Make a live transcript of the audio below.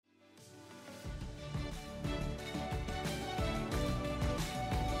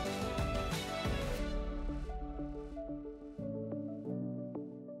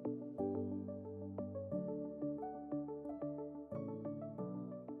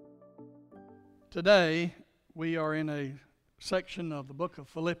Today, we are in a section of the book of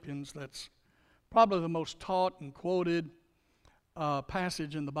Philippians that's probably the most taught and quoted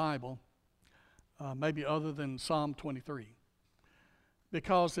passage in the Bible, maybe other than Psalm 23,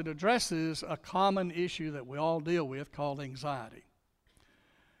 because it addresses a common issue that we all deal with called anxiety.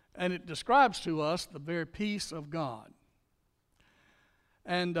 And it describes to us the very peace of God.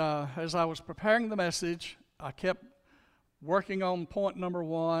 And as I was preparing the message, I kept working on point number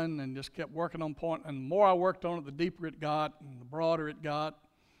one and just kept working on point. And the more I worked on it, the deeper it got and the broader it got.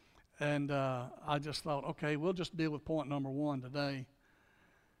 And I just thought, okay, we'll just deal with point number one today.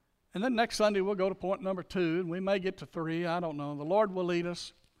 And then next Sunday we'll go to point number two, and we may get to three. I don't know. The Lord will lead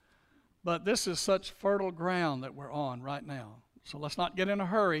us. But this is such fertile ground that we're on right now. So let's not get in a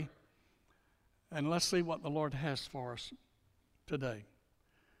hurry, and let's see what the Lord has for us today.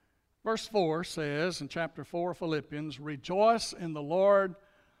 Verse 4 says in chapter 4 of Philippians, rejoice in the Lord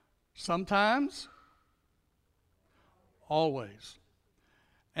sometimes, always.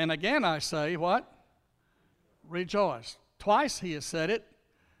 And again I say, what? Rejoice. Twice he has said it.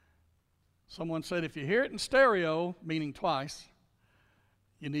 Someone said if you hear it in stereo, meaning twice,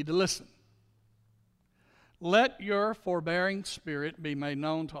 you need to listen. Let your forbearing spirit be made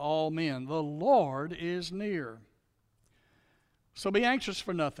known to all men. The Lord is near. So be anxious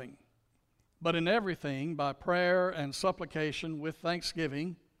for nothing, but in everything, by prayer and supplication with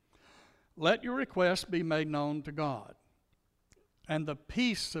thanksgiving, let your requests be made known to God. And the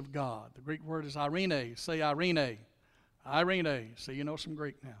peace of God, the Greek word is irene. Say irene. Irene. So you know some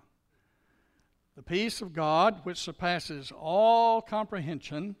Greek now. The peace of God, which surpasses all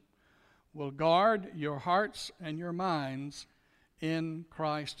comprehension, will guard your hearts and your minds in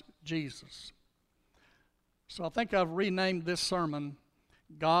Christ Jesus. So I think I've renamed this sermon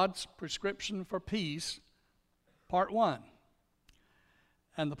God's Prescription for Peace, Part 1.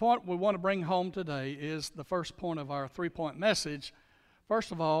 And the point we want to bring home today is the first point of our three-point message.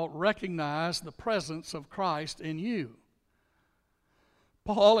 First of all, recognize the presence of Christ in you.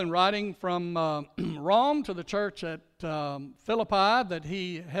 Paul, in writing from Rome to the church at Philippi that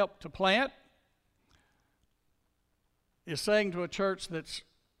he helped to plant, is saying to a church that's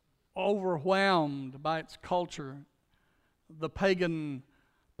overwhelmed by its culture, the pagan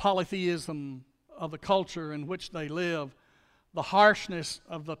polytheism of the culture in which they live, the harshness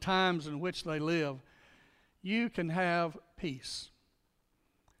of the times in which they live, you can have peace.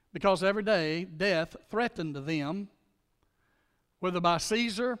 Because every day death threatened them, whether by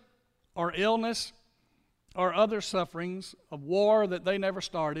Caesar or illness or other sufferings of war that they never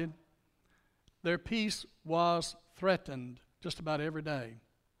started, their peace was threatened just about every day.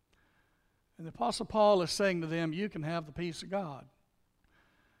 And the Apostle Paul is saying to them, you can have the peace of God.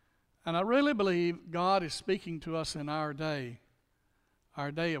 And I really believe God is speaking to us in our day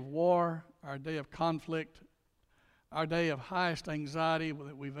of war, our day of conflict, our day of highest anxiety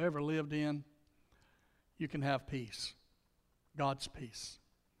that we've ever lived in. You can have peace. God's peace.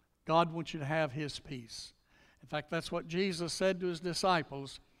 God wants you to have His peace. In fact, that's what Jesus said to His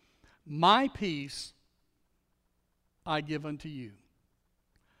disciples. My peace I give unto you.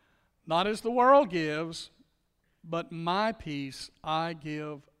 Not as the world gives, but my peace I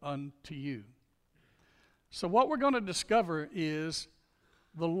give unto you. So what we're going to discover is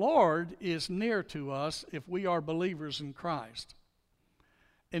the Lord is near to us if we are believers in Christ.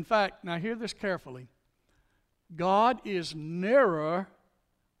 In fact, now hear this carefully. God is nearer,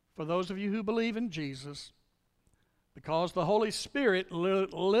 for those of you who believe in Jesus, because the Holy Spirit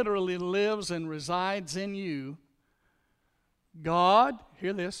literally lives and resides in you. God,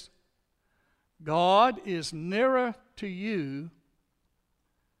 hear this, God is nearer to you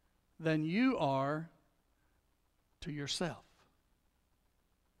than you are to yourself.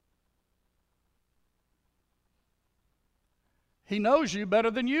 He knows you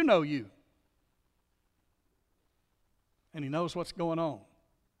better than you know you. And He knows what's going on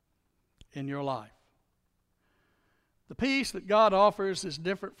in your life. The peace that God offers is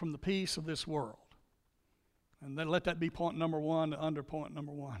different from the peace of this world. And then let that be point number one, under point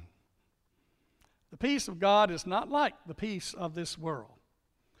number one. The peace of God is not like the peace of this world.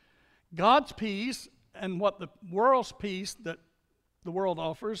 God's peace and what the world's peace that the world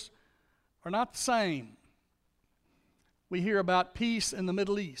offers are not the same. We hear about peace in the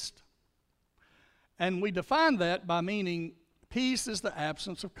Middle East. And we define that by meaning peace is the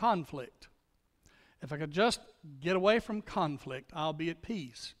absence of conflict. If I could just get away from conflict, I'll be at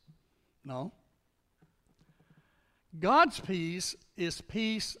peace. No. God's peace is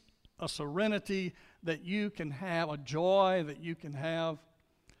peace, a serenity that you can have, a joy that you can have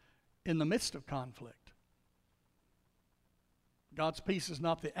in the midst of conflict. God's peace is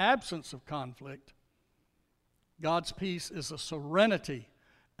not the absence of conflict. God's peace is a serenity,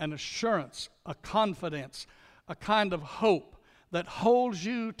 an assurance, a confidence, a kind of hope that holds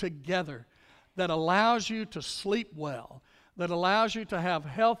you together, that allows you to sleep well, that allows you to have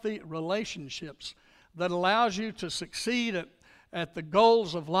healthy relationships, that allows you to succeed at the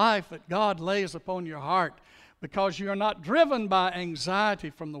goals of life that God lays upon your heart, because you are not driven by anxiety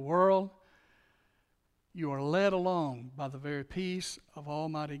from the world. You are led along by the very peace of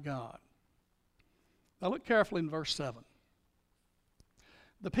Almighty God. Now look carefully in verse 7.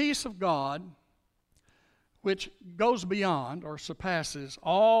 The peace of God, which goes beyond or surpasses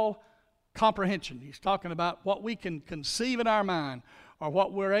all comprehension. He's talking about what we can conceive in our mind or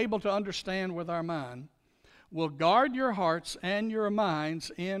what we're able to understand with our mind, will guard your hearts and your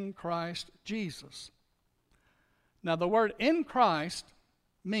minds in Christ Jesus. Now the word in Christ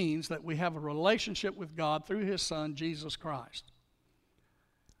means that we have a relationship with God through His Son, Jesus Christ.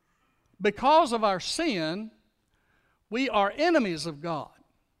 Because of our sin, we are enemies of God.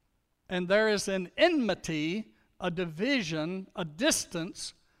 And there is an enmity, a division, a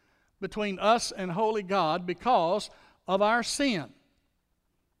distance between us and holy God because of our sin.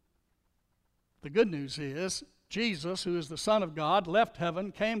 The good news is, Jesus, who is the Son of God, left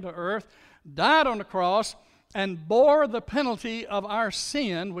heaven, came to earth, died on the cross, and bore the penalty of our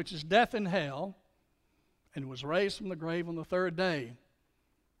sin, which is death and hell, and was raised from the grave on the third day.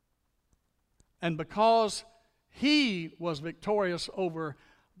 And because He was victorious over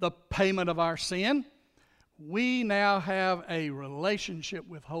the payment of our sin, we now have a relationship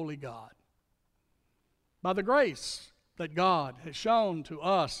with holy God. By the grace that God has shown to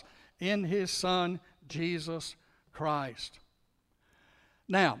us in His Son, Jesus Christ.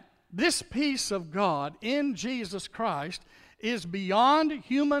 Now, this peace of God in Jesus Christ is beyond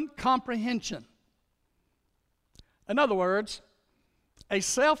human comprehension. In other words, a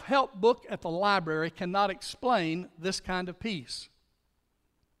self-help book at the library cannot explain this kind of peace.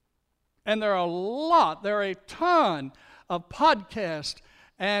 And there are a ton of podcasts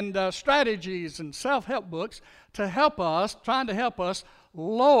and strategies and self-help books to help us, trying to help us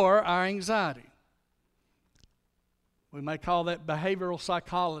lower our anxiety. We may call that behavioral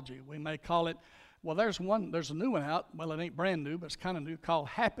psychology. We may call it, well, there's a new one out. Well, it ain't brand new, but it's kind of new, called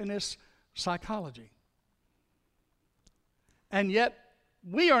happiness psychology. And yet,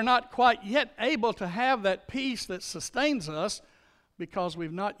 we are not quite yet able to have that peace that sustains us because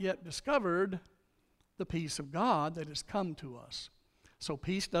we've not yet discovered the peace of God that has come to us. So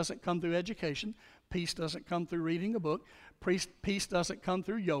peace doesn't come through education. Peace doesn't come through reading a book. Peace doesn't come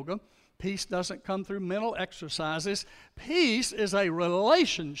through yoga. Peace doesn't come through mental exercises. Peace is a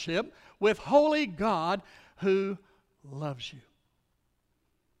relationship with holy God who loves you.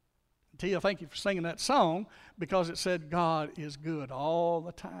 Tia, thank you for singing that song because it said God is good. All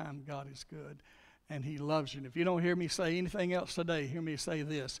the time God is good and He loves you. And if you don't hear me say anything else today, hear me say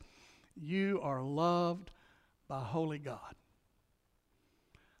this. You are loved by holy God.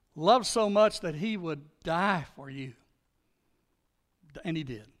 Loved so much that He would die for you. And He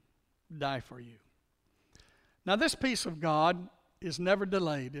did die for you. Now this peace of God is never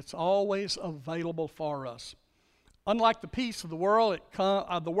delayed. It's always available for us. Unlike the peace of the world,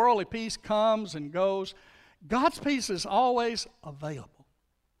 the worldly peace comes and goes. God's peace is always available.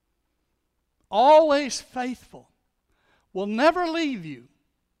 Always faithful. Will never leave you.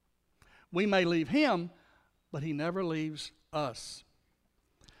 We may leave Him, but He never leaves us.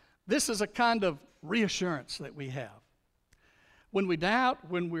 This is a kind of reassurance that we have. When we doubt,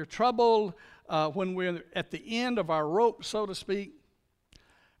 when we're troubled, when we're at the end of our rope, so to speak,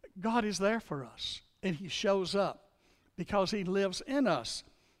 God is there for us, and He shows up because He lives in us.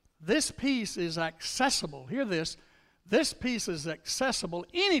 This peace is accessible. Hear this. This peace is accessible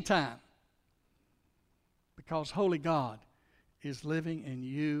anytime because holy God is living in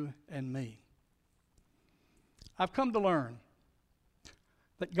you and me. I've come to learn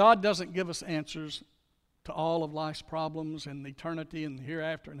that God doesn't give us answers to all of life's problems and eternity and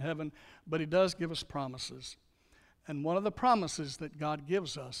hereafter in heaven, but He does give us promises. And one of the promises that God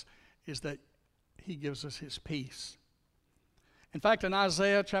gives us is that He gives us His peace. In fact, in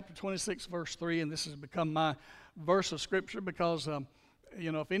Isaiah chapter 26, verse 3, and this has become my verse of Scripture because,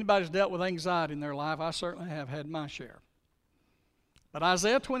 if anybody's dealt with anxiety in their life, I certainly have had my share. But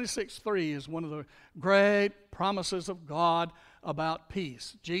Isaiah 26:3 is one of the great promises of God about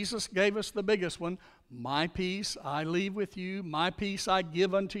peace. Jesus gave us the biggest one. My peace I leave with you. My peace I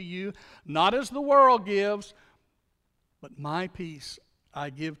give unto you. Not as the world gives, but my peace I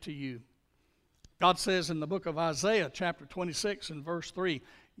give to you. God says in the book of Isaiah, chapter 26 and verse 3,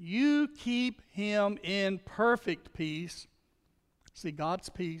 you keep him in perfect peace See, God's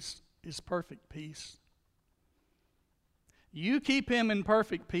peace is perfect peace. You keep him in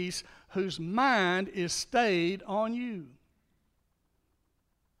perfect peace whose mind is stayed on you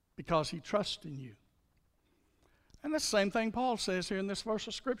because he trusts in you. And that's the same thing Paul says here in this verse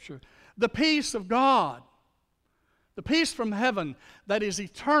of Scripture. The peace of God, the peace from heaven that is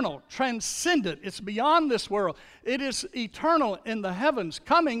eternal, transcendent, it's beyond this world. It is eternal in the heavens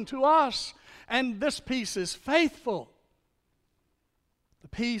coming to us. And this peace is faithful. The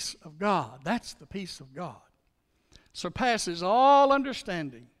peace of God, that's the peace of God, surpasses all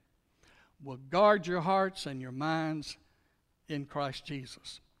understanding, will guard your hearts and your minds in Christ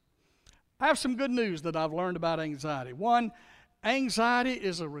Jesus. I have some good news that I've learned about anxiety. One, anxiety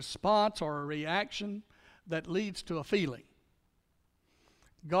is a response or a reaction that leads to a feeling.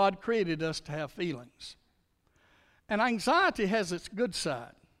 God created us to have feelings. And anxiety has its good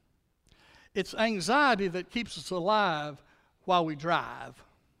side. It's anxiety that keeps us alive while we drive.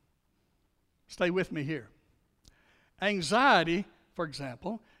 Stay with me here. Anxiety, for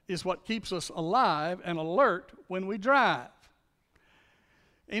example, is what keeps us alive and alert when we drive.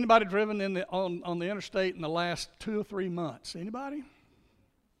 Anybody driven on the interstate in the last 2 or 3 months? Anybody?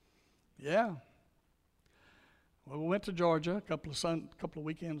 Yeah. Well, we went to Georgia a couple of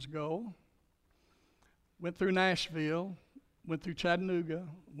weekends ago. Went through Nashville, went through Chattanooga,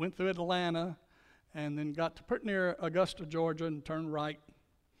 went through Atlanta, and then got to pretty near Augusta, Georgia, and turned right.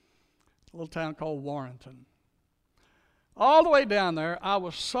 A little town called Warrenton. All the way down there, I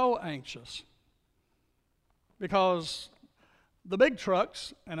was so anxious because the big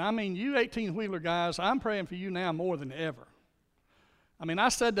trucks, and I mean you 18-wheeler guys, I'm praying for you now more than ever. I mean, I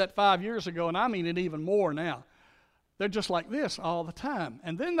said that 5 years ago, and I mean it even more now. They're just like this all the time.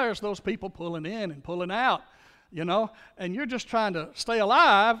 And then there's those people pulling in and pulling out, you know, and you're just trying to stay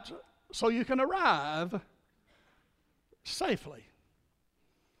alive so you can arrive safely.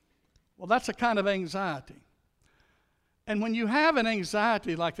 Well, that's a kind of anxiety. And when you have an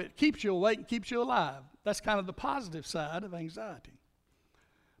anxiety like that, it keeps you awake and keeps you alive. That's kind of the positive side of anxiety.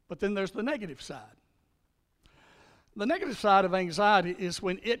 But then there's the negative side. The negative side of anxiety is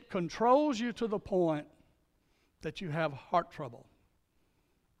when it controls you to the point that you have heart trouble,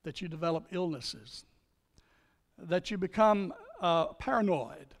 that you develop illnesses, that you become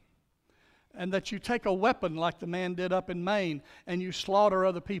paranoid, and that you take a weapon like the man did up in Maine and you slaughter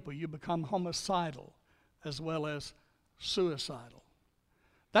other people. You become homicidal as well as suicidal.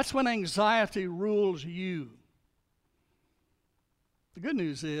 That's when anxiety rules you. The good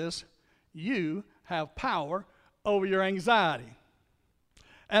news is you have power over your anxiety.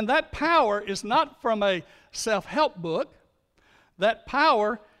 And that power is not from a self-help book. That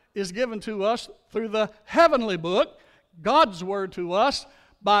power is given to us through the heavenly book, God's word to us,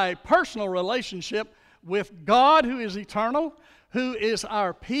 by personal relationship with God who is eternal, who is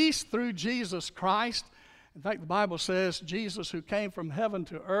our peace through Jesus Christ. In fact, the Bible says Jesus, who came from heaven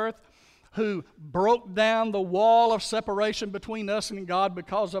to earth, who broke down the wall of separation between us and God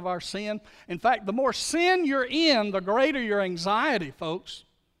because of our sin. In fact, the more sin you're in, the greater your anxiety, folks.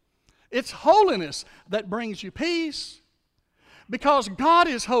 It's holiness that brings you peace because God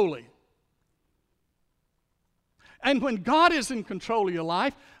is holy. And when God is in control of your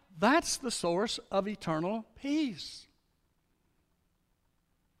life, that's the source of eternal peace.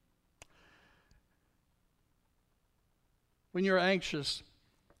 When you're anxious,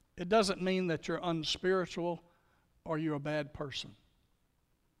 it doesn't mean that you're unspiritual or you're a bad person.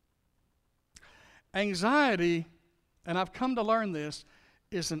 Anxiety, and I've come to learn this,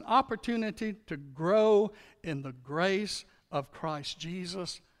 is an opportunity to grow in the grace of Christ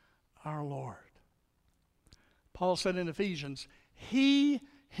Jesus our Lord. Paul said in Ephesians, He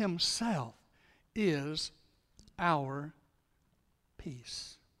Himself is our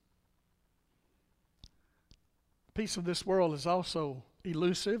peace. The peace of this world is also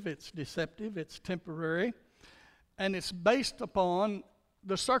elusive, it's deceptive, it's temporary, and it's based upon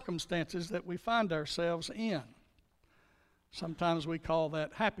the circumstances that we find ourselves in. Sometimes we call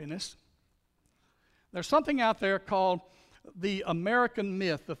that happiness. There's something out there called the American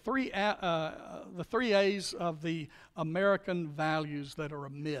myth, the three A's of the American values that are a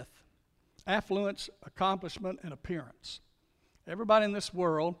myth: affluence, accomplishment, and appearance. Everybody in this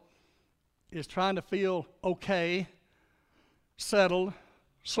world is trying to feel okay, settled,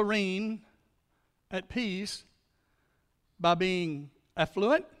 serene, at peace by being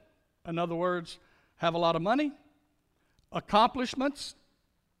affluent, in other words, have a lot of money, accomplishments,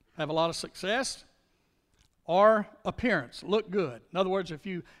 have a lot of success, or appearance, look good. In other words, if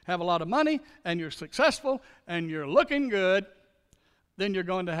you have a lot of money and you're successful and you're looking good, then you're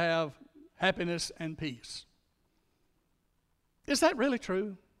going to have happiness and peace. Is that really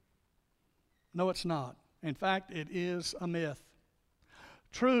true? No, it's not. In fact, it is a myth.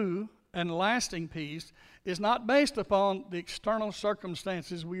 True and lasting peace is not based upon the external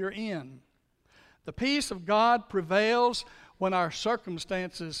circumstances we are in. The peace of God prevails when our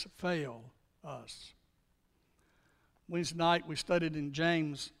circumstances fail us. Wednesday night we studied in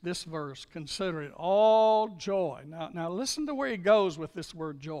James this verse, consider it all joy. Now listen to where he goes with this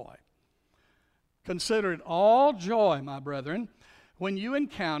word joy. Consider it all joy, my brethren, when you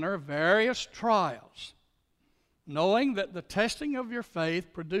encounter various trials, knowing that the testing of your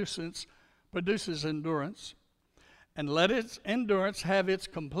faith produces endurance, and let its endurance have its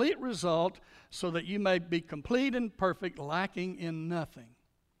complete result, so that you may be complete and perfect, lacking in nothing.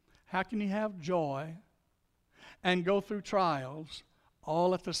 How can you have joy and go through trials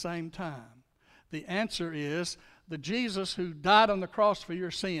all at the same time? The answer is the Jesus who died on the cross for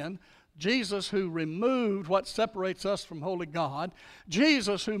your sin, Jesus who removed what separates us from holy God,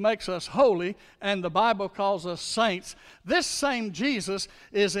 Jesus who makes us holy, and the Bible calls us saints. This same Jesus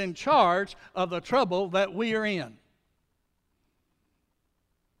is in charge of the trouble that we are in.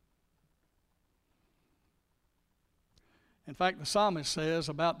 In fact, the psalmist says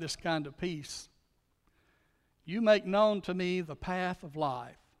about this kind of peace, you make known to me the path of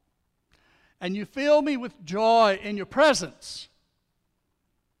life, and you fill me with joy in your presence.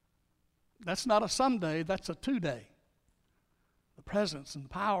 That's not a someday, that's a today. The presence and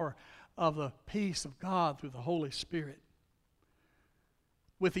power of the peace of God through the Holy Spirit,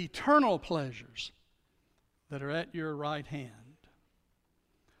 with eternal pleasures that are at your right hand.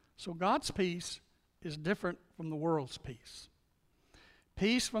 So God's peace is different from the world's peace.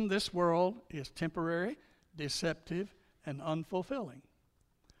 Peace from this world is temporary, deceptive, and unfulfilling.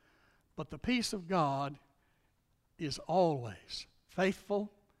 But the peace of God is always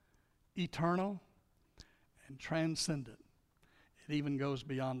faithful, eternal, and transcendent. It even goes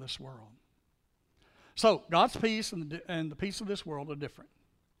beyond this world. So God's peace and the peace of this world are different.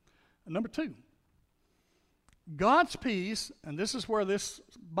 And number two, God's peace, and this is where this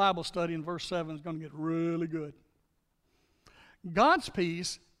Bible study in verse 7 is going to get really good. God's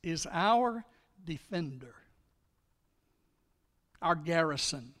peace is our defender, our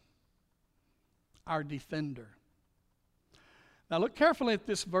garrison, our defender. Now look carefully at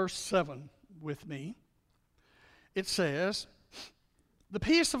this verse 7 with me. It says, the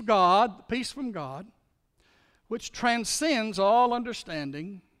peace of God, the peace from God, which transcends all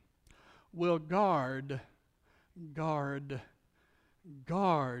understanding, will guard your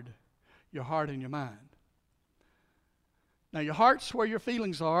heart and your mind. Now your heart's where your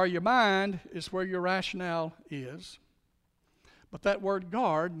feelings are, your mind is where your rationale is. But that word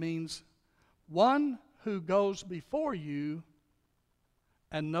guard means one who goes before you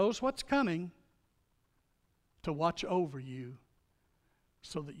and knows what's coming to watch over you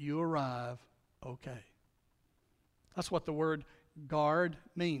so that you arrive okay. That's what the word guard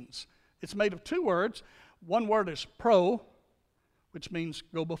means. It's made of two words. One word is pro, which means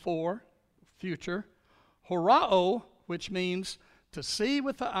go before, future. Horao, which means to see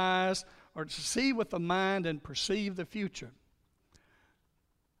with the eyes or to see with the mind and perceive the future.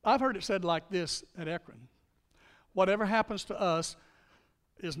 I've heard it said like this at Ekron. Whatever happens to us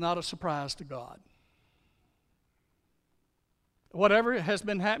is not a surprise to God. Whatever has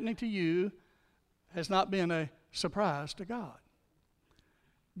been happening to you has not been a surprise to God.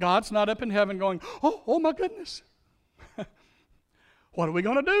 God's not up in heaven going, oh my goodness. What are we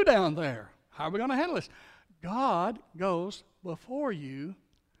going to do down there? How are we going to handle this? God goes before you,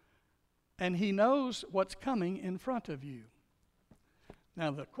 and He knows what's coming in front of you. Now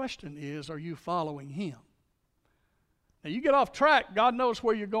the question is, are you following Him? Now you get off track, God knows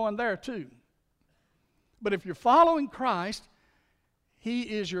where you're going there too. But if you're following Christ, He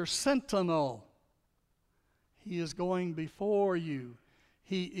is your sentinel. He is going before you.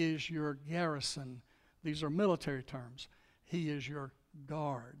 He is your garrison. These are military terms. He is your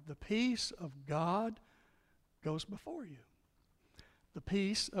guard. The peace of God goes before you. The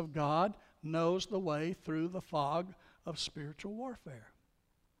peace of God knows the way through the fog of spiritual warfare.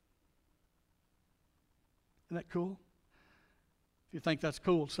 Isn't that cool? If you think that's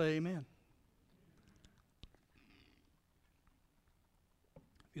cool, say amen.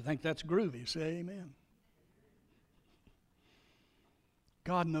 If you think that's groovy, say amen.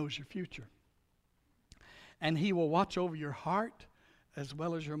 God knows your future. And He will watch over your heart as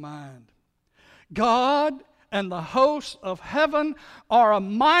well as your mind. God and the hosts of heaven are a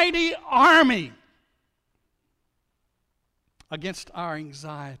mighty army against our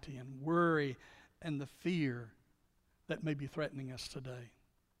anxiety and worry and the fear that may be threatening us today.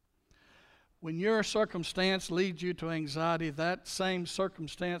 When your circumstance leads you to anxiety, that same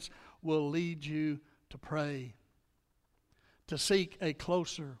circumstance will lead you to pray, to seek a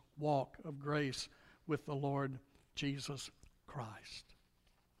closer walk of grace with the Lord Jesus Christ.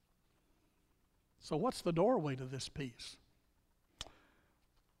 So what's the doorway to this peace?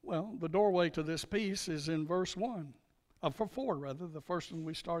 Well, the doorway to this peace is in verse 1, for 4 rather, the first one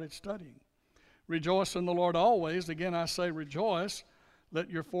we started studying. Rejoice in the Lord always. Again, I say rejoice. Let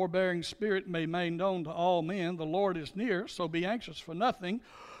your forbearing spirit be made known to all men. The Lord is near, so be anxious for nothing,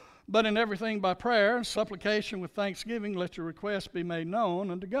 but in everything by prayer and supplication with thanksgiving, let your requests be made known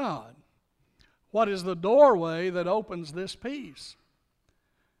unto God. What is the doorway that opens this peace?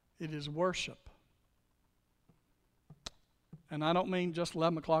 It is worship. And I don't mean just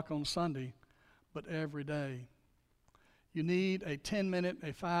 11 o'clock on Sunday, but every day. You need a 10-minute,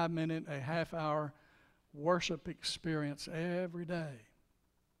 a 5-minute, a half-hour worship experience every day.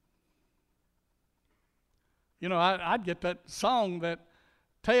 You know, I'd get that song that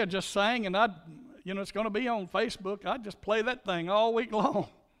Taya just sang, and it's going to be on Facebook. I'd just play that thing all week long.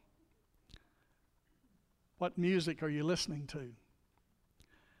 What music are you listening to?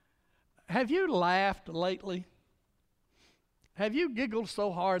 Have you laughed lately? Have you giggled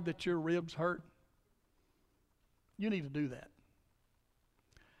so hard that your ribs hurt? You need to do that.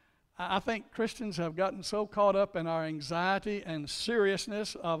 I think Christians have gotten so caught up in our anxiety and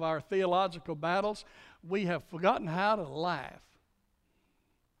seriousness of our theological battles, we have forgotten how to laugh.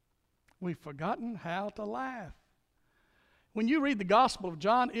 We've forgotten how to laugh. When you read the Gospel of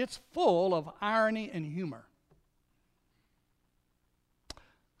John, it's full of irony and humor.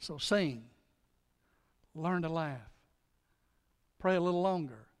 So sing, learn to laugh, pray a little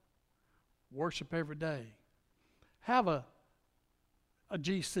longer, worship every day. Have a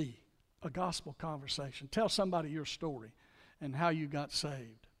GC, a gospel conversation. Tell somebody your story and how you got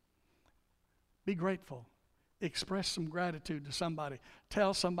saved. Be grateful. Express some gratitude to somebody.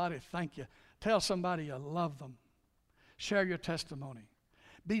 Tell somebody thank you. Tell somebody you love them. Share your testimony.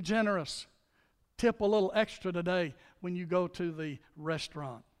 Be generous. Tip a little extra today when you go to the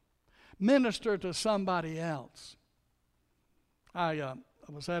restaurant. Minister to somebody else. I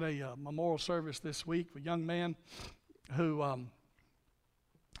was at a memorial service this week with a young man who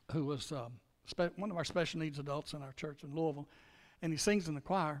was one of our special needs adults in our church in Louisville, and he sings in the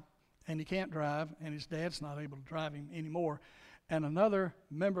choir, and he can't drive, and his dad's not able to drive him anymore. And another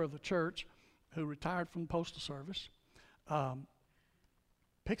member of the church who retired from the postal service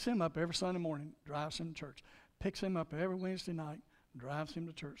picks him up every Sunday morning, drives him to church, picks him up every Wednesday night, drives him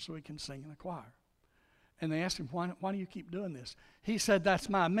to church so he can sing in the choir. And they asked him, why do you keep doing this? He said, that's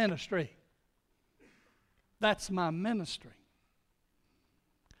my ministry. That's my ministry.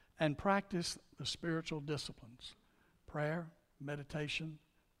 And practice the spiritual disciplines. Prayer, meditation,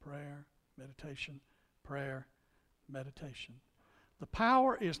 prayer, meditation, prayer, meditation. The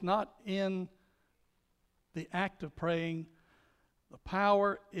power is not in the act of praying. The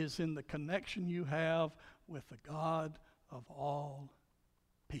power is in the connection you have with the God of all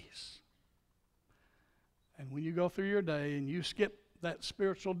peace. And when you go through your day and you skip that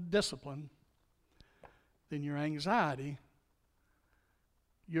spiritual discipline, then your anxiety,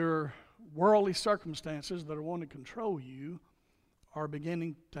 your worldly circumstances that are wanting to control you are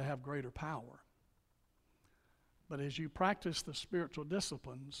beginning to have greater power. But as you practice the spiritual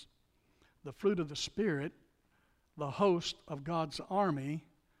disciplines, the fruit of the Spirit, the host of God's army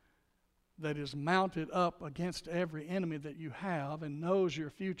that is mounted up against every enemy that you have and knows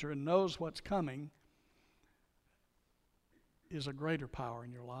your future and knows what's coming, is a greater power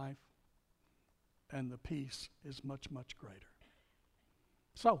in your life, and the peace is much, much greater.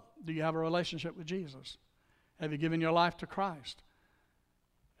 So, do you have a relationship with Jesus? Have you given your life to Christ?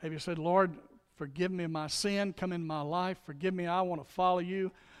 Have you said, Lord, forgive me of my sin, come in my life, forgive me, I want to follow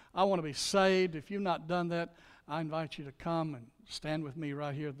you, I want to be saved. If you've not done that, I invite you to come and stand with me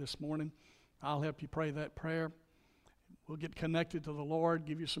right here this morning. I'll help you pray that prayer. We'll get connected to the Lord,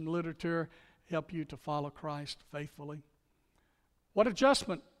 give you some literature, help you to follow Christ faithfully. What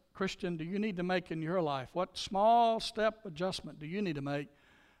adjustment, Christian, do you need to make in your life? What small step adjustment do you need to make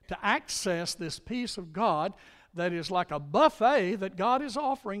to access this peace of God that is like a buffet that God is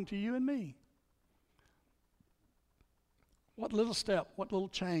offering to you and me? What little step, what little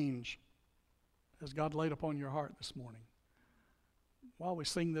change has God laid upon your heart this morning? While we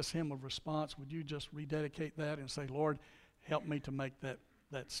sing this hymn of response, would you just rededicate that and say, Lord, help me to make that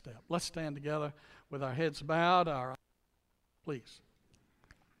step. Let's stand together with our heads bowed, please.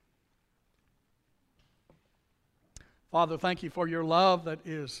 Father, thank you for your love that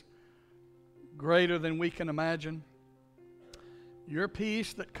is greater than we can imagine. your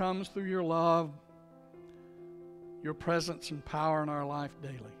peace that comes through your love, your presence and power in our life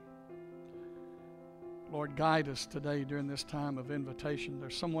daily. Lord, guide us today during this time of invitation.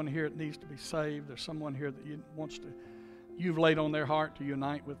 There's someone here that needs to be saved. There's someone here that you've laid on their heart to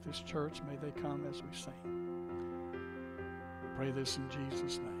unite with this church. May they come as we sing. Pray this in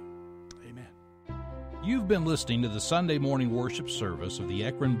Jesus' name. Amen. You've been listening to the Sunday morning worship service of the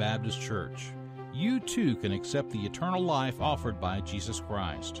Ekron Baptist Church. You too can accept the eternal life offered by Jesus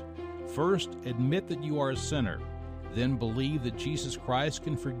Christ. First, admit that you are a sinner. Then believe that Jesus Christ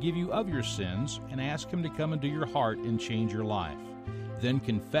can forgive you of your sins and ask Him to come into your heart and change your life. Then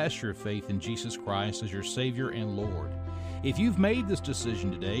confess your faith in Jesus Christ as your Savior and Lord. If you've made this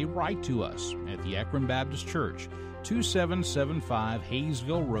decision today, write to us at the Ekron Baptist Church, 2775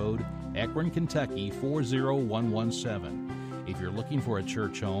 Hayesville Road, Ekron, Kentucky 40117. If you're looking for a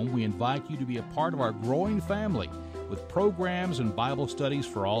church home, we invite you to be a part of our growing family with programs and Bible studies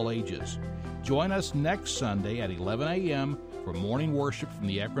for all ages. Join us next Sunday at 11 a.m. for morning worship from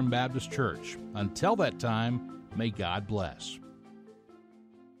the Ekron Baptist Church. Until that time, may God bless.